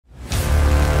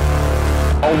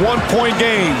one-point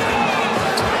game.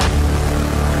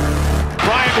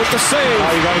 Bryant with the save.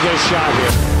 Oh, you gotta get a shot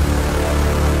here.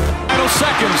 Final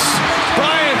seconds.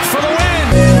 Bryant for the win.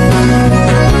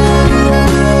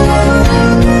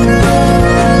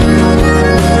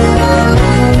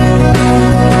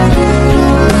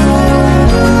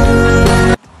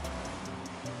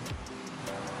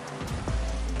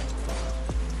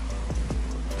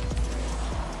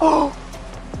 Oh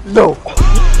no.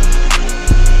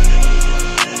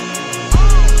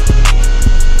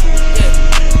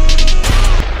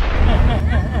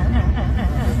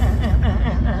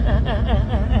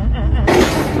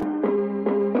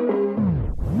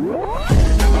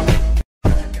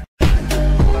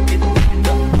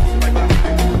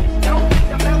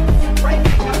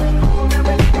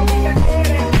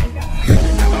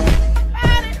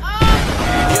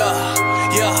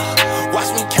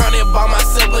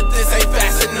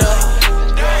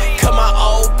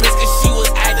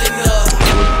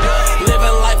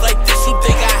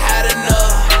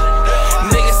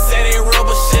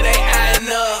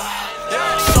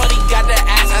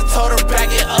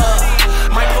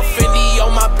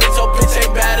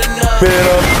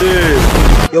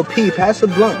 Yo, P, pass the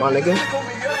blunt, my nigga.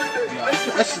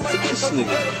 That's this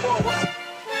nigga.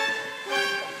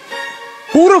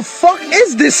 Who the fuck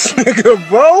is this nigga,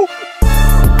 bro?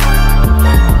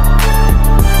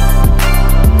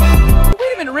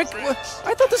 Wait a minute, Rick.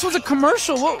 I thought this was a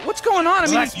commercial. What's going on? I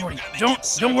mean,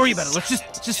 don't worry about it. Let's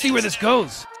just see where this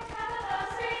goes.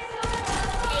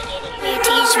 You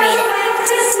teach me that.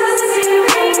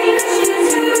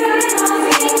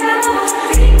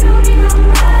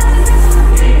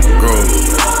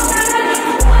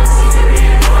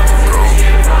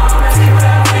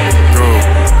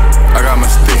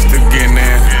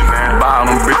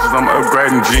 I'm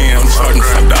upgrading gym, I'm charging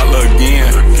 $5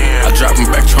 again. I drop them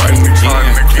back, charging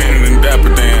again. Cannon and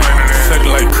Dapper Dan. Second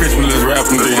like Christmas, let's rap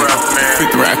them then.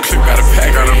 50 rap clip, got a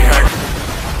pack.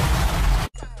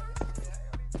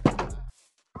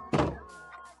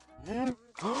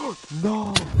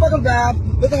 No. Fuck him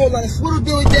down. There's a whole lot of swiddle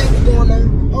dilly dance going on.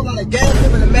 A whole lot of gas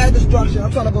and mad destruction.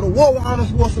 I'm trying to go to war with Arnold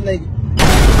Schwarzenegger.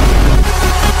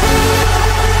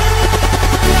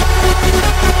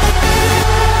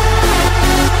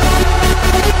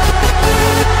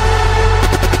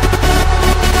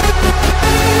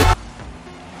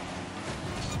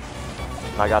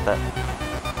 I got that.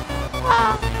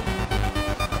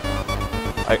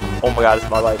 Oh my god, this is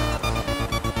my life.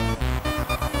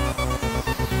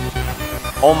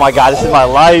 Oh my god, this is my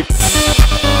life.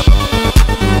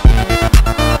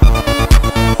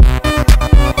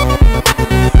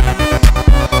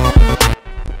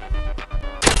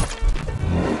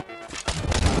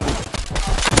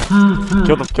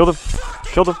 Kill them.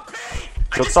 Kill the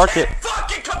Star Kit.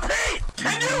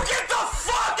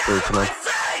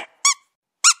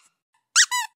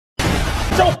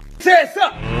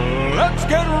 Let's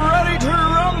get ready to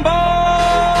rumble!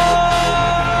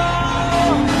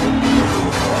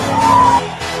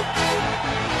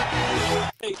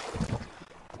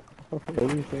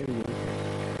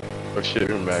 Oh shit,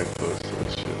 you're mad close.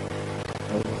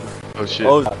 Oh shit.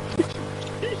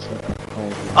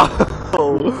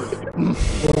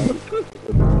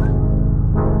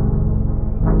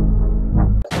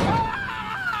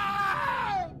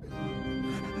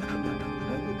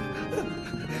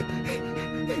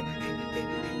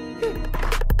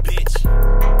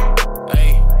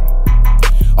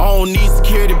 Don't need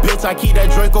security, bitch. I keep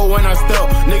that Draco when I step.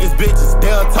 Niggas bitches,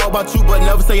 they'll talk about you, but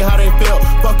never say how they feel.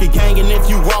 Fuck a gang, and if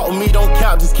you walk with me, don't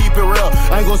cap, just keep it real.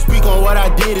 I ain't gon' speak on what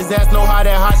I did, his ass know how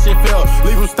that hot shit feel.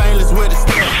 Leave him stainless with the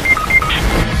steel.